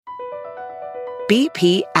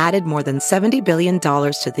BP added more than $70 billion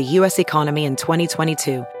to the U.S. economy in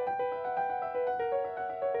 2022.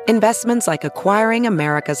 Investments like acquiring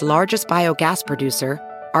America's largest biogas producer,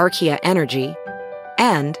 Archaea Energy,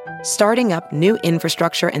 and starting up new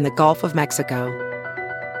infrastructure in the Gulf of Mexico.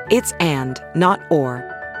 It's and, not or.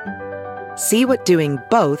 See what doing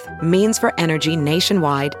both means for energy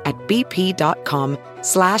nationwide at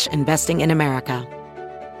bp.com/investing in America.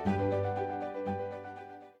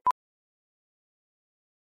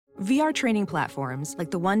 VR training platforms,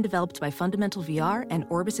 like the one developed by Fundamental VR and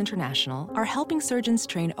Orbis International, are helping surgeons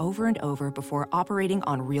train over and over before operating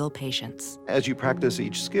on real patients. As you practice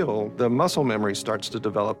each skill, the muscle memory starts to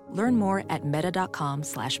develop. Learn more at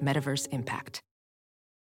meta.com/metaverseimpact.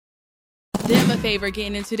 Them a favor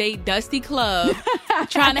getting into their dusty club,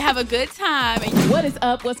 trying to have a good time. What is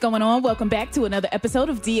up? What's going on? Welcome back to another episode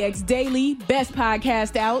of DX Daily, best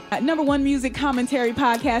podcast out, #1 music commentary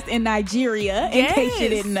podcast in Nigeria, in case you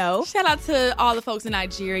didn't know. Shout out to all the folks in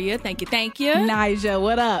Nigeria. Thank you. Nija,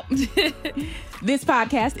 what up? This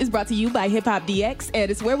podcast is brought to you by Hip Hop DX, and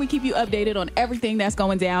it's where we keep you updated on everything that's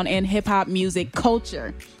going down in hip hop music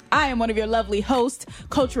culture. I am one of your lovely hosts,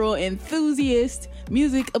 cultural enthusiast,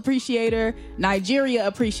 music appreciator, Nigeria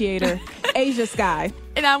appreciator, Asia Sky.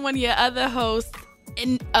 And I'm one of your other hosts,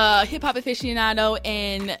 hip hop aficionado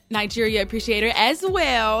and Nigeria appreciator as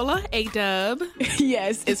well, A-Dub.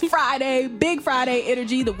 Yes, it's Friday, big Friday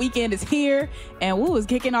energy. The weekend is here, and woo, is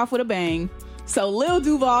kicking off with a bang. So Lil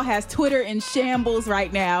Duval has Twitter in shambles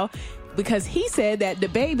right now, because he said that the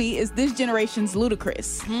baby is this generation's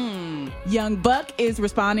Ludacris. Young Buck is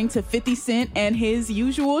responding to 50 Cent and his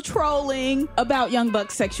usual trolling about Young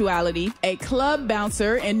Buck's sexuality. A club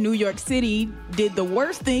bouncer in New York City did the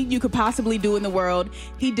worst thing you could possibly do in the world.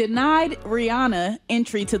 He denied Rihanna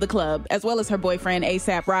entry to the club, as well as her boyfriend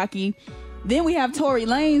A$AP Rocky. Then we have Tory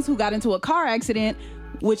Lanez, who got into a car accident,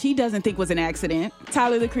 which he doesn't think was an accident.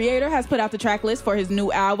 Tyler, the Creator, has put out the track list for his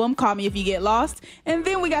new album, Call Me If You Get Lost. And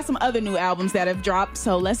then we got some other new albums that have dropped,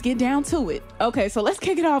 so let's get down to it. Okay, so let's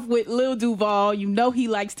kick it off with Lil Duval. You know he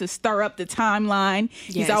likes to stir up the timeline.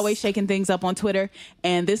 Yes. He's always shaking things up on Twitter.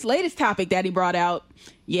 And this latest topic that he brought out,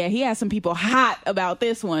 yeah, he has some people hot about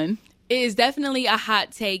this one. It is definitely a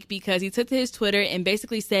hot take because he took to his Twitter and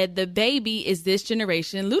basically said the baby is this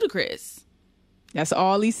generation Ludacris. That's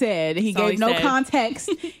all he said. He gave no context.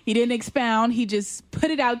 He didn't expound. He just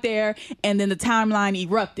put it out there, and then the timeline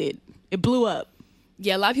erupted. It blew up.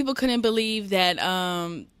 Yeah, a lot of people couldn't believe that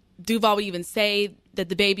Duval would even say that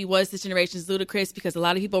the baby was this generation's Ludacris, because a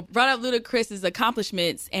lot of people brought up Ludacris's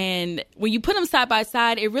accomplishments, and when you put them side by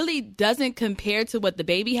side, it really doesn't compare to what the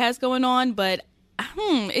baby has going on. But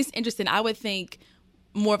it's interesting. I would think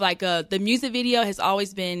more of like the music video has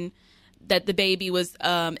always been that the baby was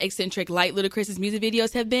eccentric like Ludacris's music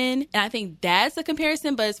videos have been. And I think that's a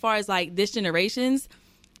comparison. But as far as like this generation's,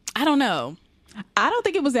 I don't know. I don't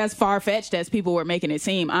think it was as far-fetched as people were making it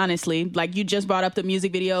seem, honestly. Like, you just brought up the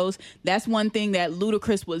music videos. That's one thing that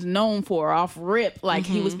Ludacris was known for off rip. Like,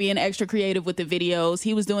 he was being extra creative with the videos.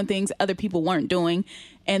 He was doing things other people weren't doing.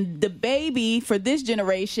 And the baby, for this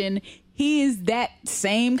generation, he is that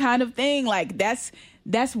same kind of thing. Like, that's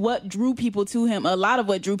what drew people to him. A lot of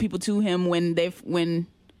what drew people to him when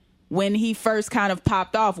he first kind of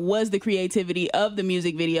popped off was the creativity of the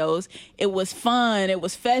music videos. It was fun. It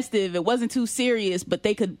was festive. It wasn't too serious, but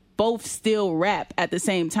they could both still rap at the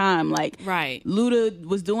same time. Like, right. Luda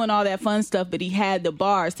was doing all that fun stuff, but he had the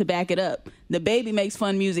bars to back it up. The baby makes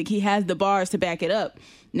fun music. He has the bars to back it up.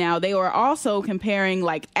 Now, they were also comparing,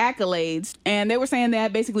 like, accolades, and they were saying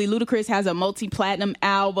that basically Ludacris has a multi-platinum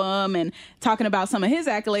album and talking about some of his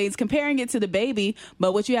accolades, comparing it to the baby.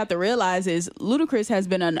 But what you have to realize is Ludacris has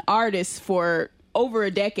been an artist for over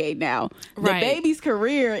a decade now. Right. The baby's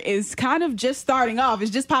career is kind of just starting off. It's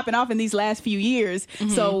just popping off in these last few years.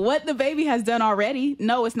 So what the baby has done already,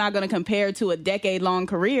 no, it's not going to compare to a decade-long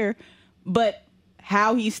career, but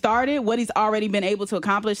how he started, what he's already been able to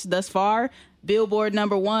accomplish thus far, Billboard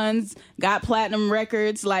 #1s, got platinum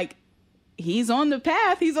records, like, he's on the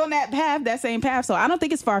path. He's on that path, that same path. So I don't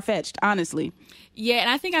think it's far-fetched, honestly. Yeah, and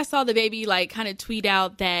I think I saw the baby, like, kind of tweet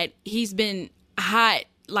out that he's been hot,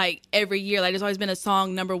 like, every year. Like, there's always been a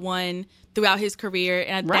song #1 throughout his career.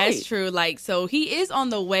 And that's true. Like, so he is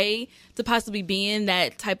on the way to possibly being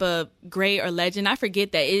that type of great or legend. I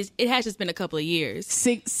forget that it has just been a couple of years.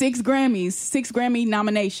 Six Grammy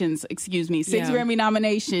nominations, Grammy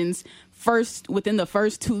nominations within the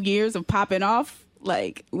first 2 years of popping off.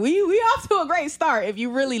 Like, we off to a great start if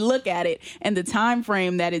you really look at it and the time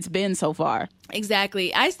frame that it's been so far.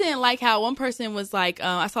 Exactly. I just didn't like how one person was like,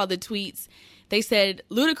 I saw the tweets They said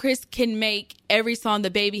Ludacris can make every song the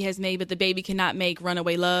baby has made, but the baby cannot make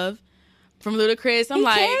Runaway Love from Ludacris. I'm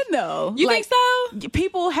like, can though. You like, think so?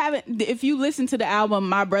 People haven't. If you listen to the album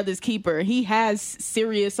My Brother's Keeper, he has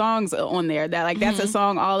serious songs on there. That that's a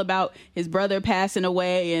song all about his brother passing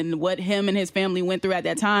away and what him and his family went through at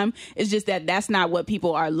that time. It's just that that's not what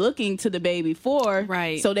people are looking to the baby for,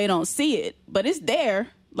 right? So they don't see it, but it's there.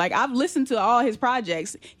 Like, I've listened to all his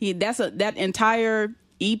projects. That entire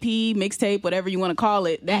EP, mixtape, whatever you want to call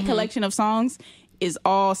it, that collection of songs is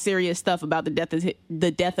all serious stuff about the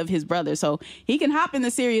death of his brother. So he can hop in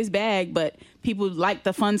the serious bag, but people like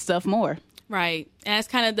the fun stuff more. Right. And that's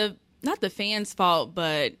kind of not the fans' fault,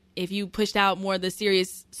 but if you pushed out more of the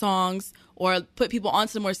serious songs or put people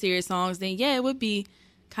onto the more serious songs, then yeah, it would be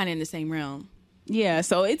kind of in the same realm. Yeah,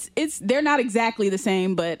 so it's they're not exactly the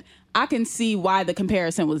same, but I can see why the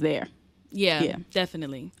comparison was there. Yeah,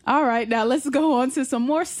 definitely. All right, now let's go on to some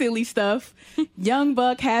more silly stuff. Young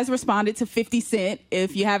Buck has responded to 50 Cent.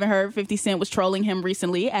 If you haven't heard, 50 Cent was trolling him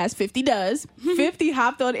recently, as 50 does. 50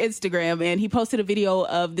 hopped on Instagram, and he posted a video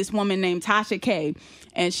of this woman named Tasha K.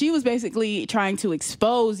 And she was basically trying to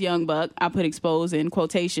expose Young Buck. I put expose in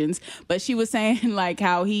quotations. But she was saying, like,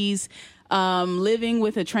 how he's living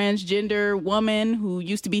with a transgender woman who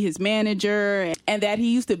used to be his manager, and that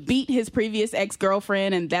he used to beat his previous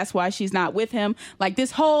ex-girlfriend, and that's why she's not with him. Like,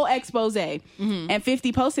 this whole expose. And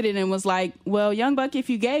 50 posted it and was like, well, Young Buck, if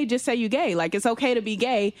you gay, just say you gay. Like, it's okay to be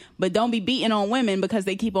gay, but don't be beating on women because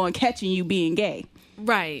they keep on catching you being gay.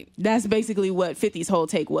 Right. That's basically what 50's whole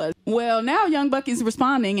take was. Well, now Young Buck is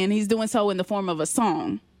responding, and he's doing so in the form of a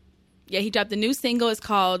song. Yeah, he dropped a new single. It's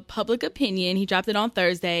called Public Opinion. He dropped it on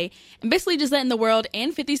Thursday. And basically just letting the world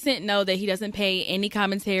and 50 Cent know that he doesn't pay any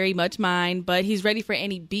commentary, much mind, but he's ready for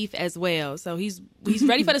any beef as well. So he's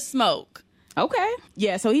ready for the smoke. Okay.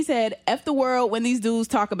 Yeah, so he said, F the world when these dudes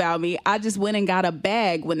talk about me. I just went and got a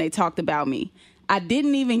bag when they talked about me. I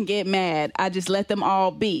didn't even get mad. I just let them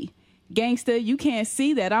all be. Gangsta, you can't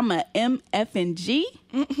see that I'm a MF&G?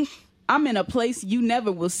 I'm in a place you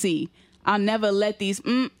never will see. I'll never let these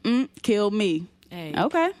kill me. Hey.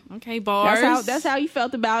 Okay, bars. That's how you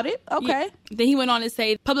felt about it. Okay. Yeah. Then he went on to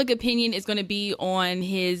say Public Opinion is going to be on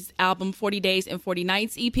his album 40 Days and 40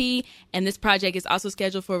 Nights EP. And this project is also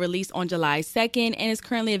scheduled for release on July 2nd and is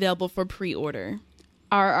currently available for pre-order.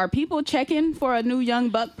 Are people checking for a new Young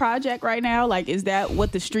Buck project right now? Like, is that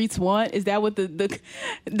what the streets want? Is that what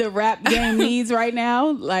the rap game needs right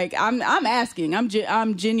now? Like, I'm asking.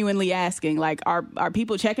 I'm genuinely asking. Like, are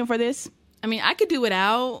people checking for this? I mean, I could do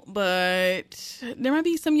without, but there might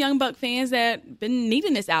be some Young Buck fans that been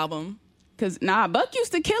needing this album. Because, Buck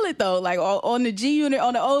used to kill it, though. Like, on the G Unit,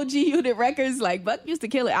 on the old G Unit records, like, Buck used to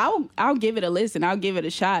kill it. I'll give it a listen. I'll give it a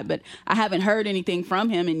shot. But I haven't heard anything from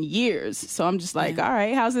him in years. So I'm just like, all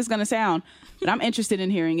right, how's this going to sound? But I'm interested in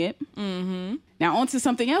hearing it. Mm-hmm. Now, on to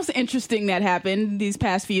something else interesting that happened these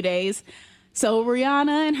past few days. So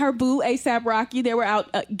Rihanna and her boo, A$AP Rocky, they were out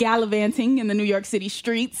gallivanting in the New York City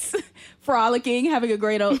streets, frolicking, having a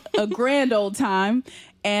grand old time.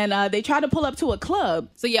 And they tried to pull up to a club.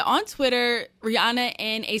 So, yeah, on Twitter, Rihanna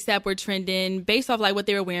and A$AP were trending based off, like, what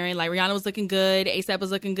they were wearing. Like, Rihanna was looking good. A$AP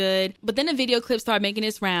was looking good. But then a video clip started making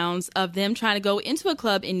its rounds of them trying to go into a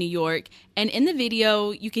club in New York. And in the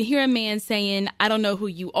video, you can hear a man saying, I don't know who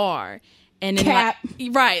you are. And then, cap.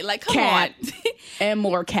 Like, come cap. on. And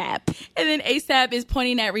more cap. And then A$AP is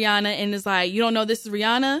pointing at Rihanna and is like, you don't know this is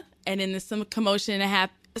Rihanna? And then there's some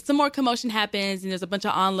more commotion happens, and there's a bunch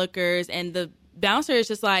of onlookers, and the bouncer is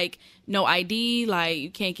just like, no ID, like, you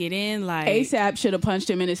can't get in. Like, A$AP should have punched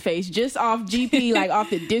him in his face just off GP, like, off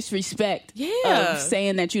the disrespect of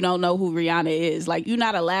saying that you don't know who Rihanna is. Like, you're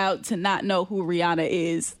not allowed to not know who Rihanna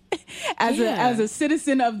is. As a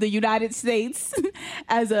citizen of the United States,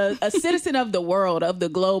 as a citizen of the world, of the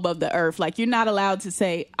globe, of the earth, like, you're not allowed to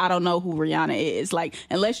say, I don't know who Rihanna is. Like,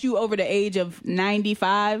 unless you over the age of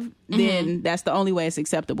 95, then that's the only way it's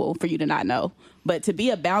acceptable for you to not know. But to be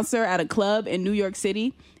a bouncer at a club in New York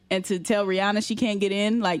City and to tell Rihanna she can't get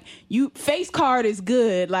in, like, you face card is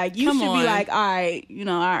good. Like, you should be like, all right,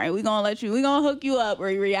 we're gonna hook you up,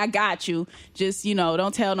 Riri. I got you. Just,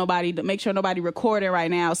 don't tell nobody, make sure nobody recording right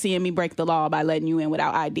now seeing me break the law by letting you in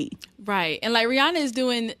without ID. Right. And, like, Rihanna is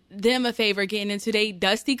doing them a favor getting into their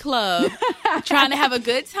dusty club, trying to have a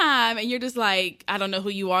good time, and you're just like, I don't know who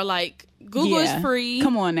you are. Like, Google is free.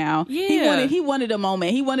 Come on now. Yeah. He wanted a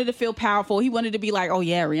moment. He wanted to feel powerful. He wanted to be like, oh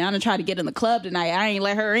yeah, Rihanna tried to get in the club tonight. I ain't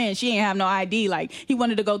let her in. She ain't have no ID. Like, he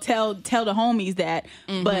wanted to go tell the homies that.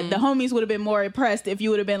 Mm-hmm. But the homies would have been more impressed if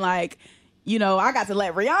you would have been like, you know, I got to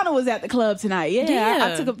let Rihanna was at the club tonight.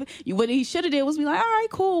 I took what he should have did was be like, all right,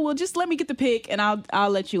 cool. Well, just let me get the pic and I'll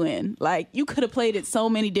let you in. Like, you could have played it so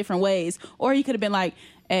many different ways. Or he could have been like,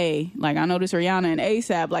 hey, like, I know this Rihanna and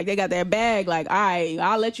ASAP, like, they got their bag. Like, all right,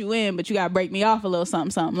 I'll let you in, but you got to break me off a little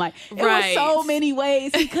something. Like, it was so many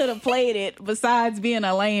ways he could have played it besides being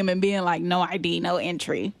a lame and being like, no ID, no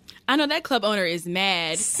entry. I know that club owner is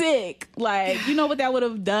mad. Sick. Like, you know what that would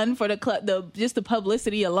have done for the club, just the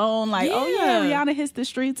publicity alone. Like, oh yeah, Rihanna hits the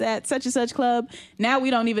streets at such and such club. Now we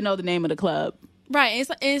don't even know the name of the club. Right.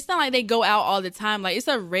 It's not like they go out all the time. Like, it's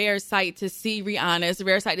a rare sight to see Rihanna. It's a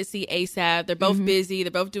rare sight to see ASAP. They're both busy.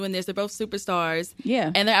 They're both doing this. They're both superstars.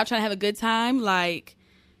 Yeah. And they're out trying to have a good time. Like,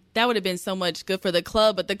 that would have been so much good for the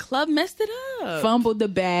club, but the club messed it up. Fumbled the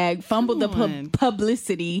bag, fumbled the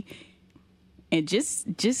publicity. And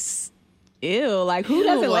just ew, like, who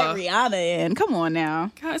doesn't let Rihanna in? Come on now.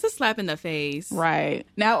 God, it's a slap in the face. Right.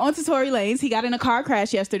 Now, on to Tory Lanez. He got in a car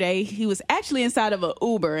crash yesterday. He was actually inside of an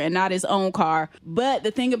Uber and not his own car. But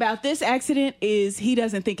the thing about this accident is he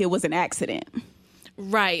doesn't think it was an accident.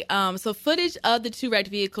 Right. So footage of the two wrecked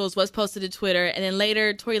vehicles was posted to Twitter, and then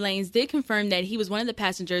later Tory Lanez did confirm that he was one of the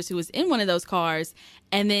passengers who was in one of those cars.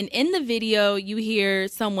 And then in the video, you hear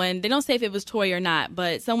someone, they don't say if it was Tory or not,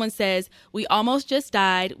 but someone says, "We almost just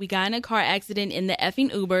died. We got in a car accident in the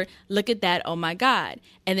effing Uber. Look at that. Oh my God."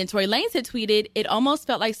 And then Tory Lanez had tweeted, "It almost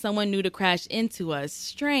felt like someone knew to crash into us.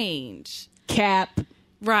 Strange." Cap.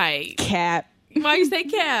 Right. Cap. Why you say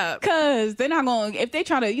cap? Because they're not going, if they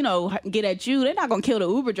try to, you know, get at you, they're not going to kill the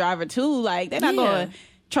Uber driver too. Like, they're not going to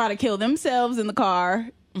try to kill themselves in the car,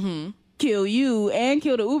 kill you, and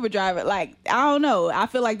kill the Uber driver. Like, I don't know. I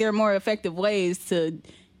feel like there are more effective ways to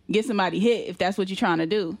get somebody hit if that's what you're trying to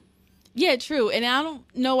do. Yeah, true. And I don't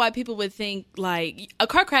know why people would think, like, a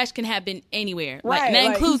car crash can happen anywhere. Right. Like, and that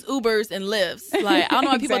includes Ubers and Lyfts. Like, I don't know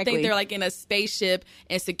why people think they're, like, in a spaceship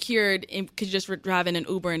and secured and could just drive in an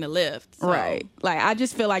Uber and a Lyft. So. Right. Like, I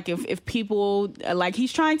just feel like if people, like,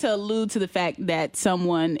 he's trying to allude to the fact that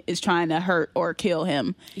someone is trying to hurt or kill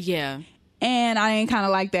him. Yeah. And I ain't kind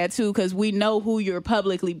of like that, too, because we know who you're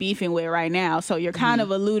publicly beefing with right now. So you're kind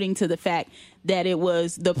of alluding to the fact that it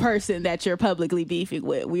was the person that you're publicly beefing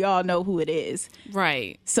with. We all know who it is.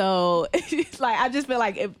 Right. So, like, I just feel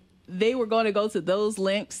like if they were going to go to those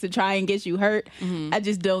lengths to try and get you hurt, I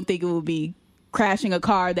just don't think it would be crashing a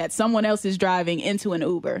car that someone else is driving into an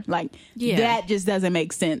Uber. Like, that just doesn't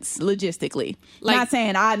make sense logistically. Like, not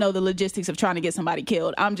saying I know the logistics of trying to get somebody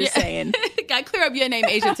killed. I'm just saying. Gotta clear up your name,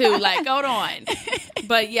 Asia, too. Like, hold on.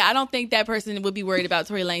 But yeah, I don't think that person would be worried about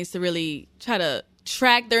Tory Lanez to really try to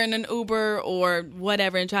track they're in an Uber or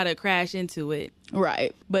whatever and try to crash into it.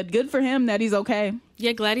 Right. But good for him that he's okay.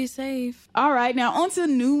 Yeah, glad he's safe. All right, now on to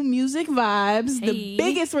new music vibes. Hey. The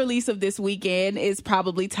biggest release of this weekend is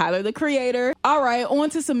probably Tyler, the Creator. All right, on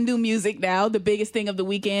to some new music now. The biggest thing of the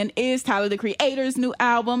weekend is Tyler, the Creator's new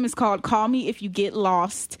album. It's called Call Me If You Get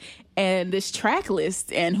Lost. And this track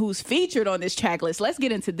list and who's featured on this track list. Let's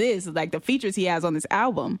get into this, like the features he has on this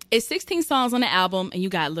album. It's 16 songs on the album, and you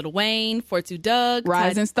got Lil Wayne, 42 Doug,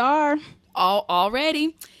 Rising Star.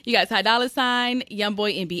 Already. You got Ty Dolla $ign,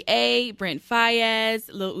 Youngboy NBA, Brent Faiyaz,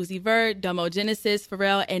 Lil Uzi Vert, Domo Genesis,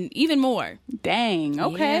 Pharrell, and even more. Dang,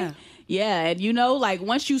 okay. Yeah, and you know, like,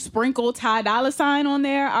 once you sprinkle Ty Dolla $ign on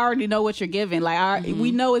there, I already know what you're giving. Like,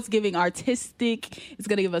 we know it's giving artistic, it's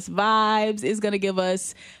going to give us vibes, it's going to give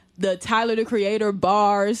us the Tyler, the Creator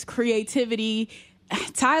bars, creativity.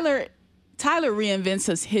 Tyler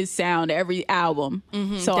reinvents his sound every album. So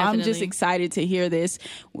definitely. I'm just excited to hear this.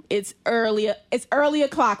 It's early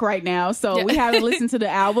o'clock right now, so we haven't listened to the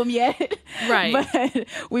album yet. Right. But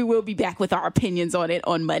we will be back with our opinions on it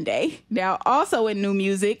on Monday. Now, also in new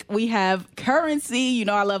music, we have Currency. You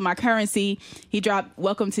know I love my Currency. He dropped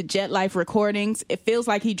Welcome to Jet Life Recordings. It feels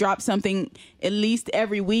like he drops something at least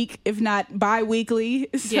every week, if not bi-weekly.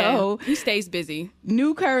 So he stays busy.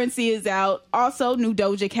 New Currency is out. Also, new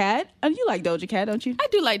Doja Cat. You like Doja Cat, don't you? I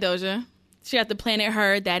do like Doja. She got the Planet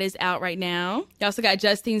Her, that is out right now. You also got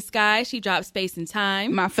Justine Skye. She dropped Space and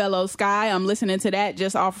Time. My fellow Skye. I'm listening to that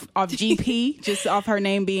just off GP, just off her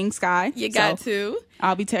name being Skye. You got to.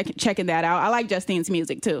 I'll be checking that out. I like Justine's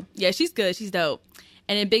music too. Yeah, she's good. She's dope.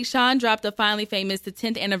 And then Big Sean dropped the Finally Famous, the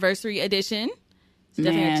 10th anniversary edition. So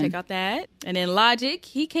definitely have to check out that. And then Logic,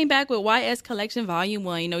 he came back with YS Collection Volume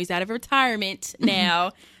 1. You know, he's out of retirement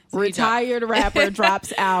now. So retired rapper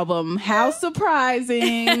drops album. How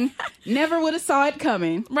surprising. Never would have saw it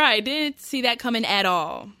coming. Right. Didn't see that coming at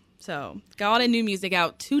all. So got all that new music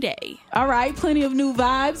out today. All right, plenty of new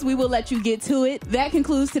vibes. We will let you get to it. That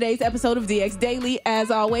concludes today's episode of DX Daily.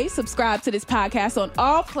 As always, subscribe to this podcast on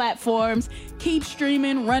all platforms. Keep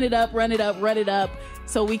streaming. Run it up, run it up, run it up,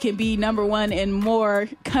 so we can be number one in more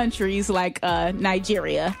countries like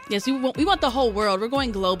Nigeria. Yes, we want the whole world. We're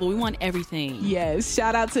going global. We want everything. Yes.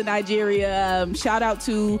 Shout out to Nigeria. Shout out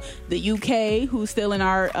to the UK, who's still in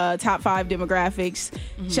our top 5 demographics.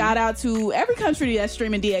 Mm-hmm. Shout out to every country that's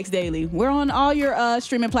streaming DX Daily. We're on all your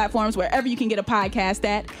streaming platforms, wherever you can get a podcast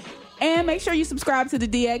at. And make sure you subscribe to the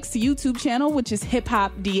DX YouTube channel, which is Hip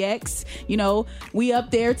Hop DX. You know, we up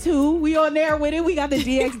there too. We on there with it. We got the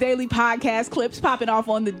DX Daily podcast clips popping off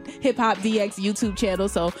on the Hip Hop DX YouTube channel.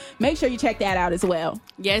 So make sure you check that out as well.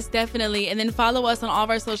 Yes, definitely. And then follow us on all of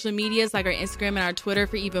our social medias, like our Instagram and our Twitter,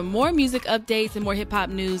 for even more music updates and more hip hop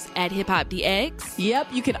news at Hip Hop DX. Yep.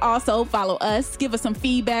 You can also follow us. Give us some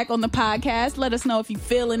feedback on the podcast. Let us know if you're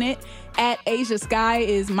feeling it. At Asia Sky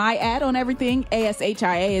is my ad on everything.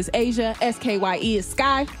 ASHIA is Asia. SKYE is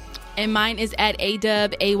Sky. And mine is at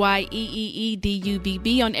ADUB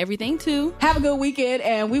on everything too. Have a good weekend,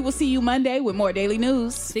 and we will see you Monday with more daily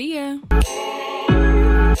news. See ya.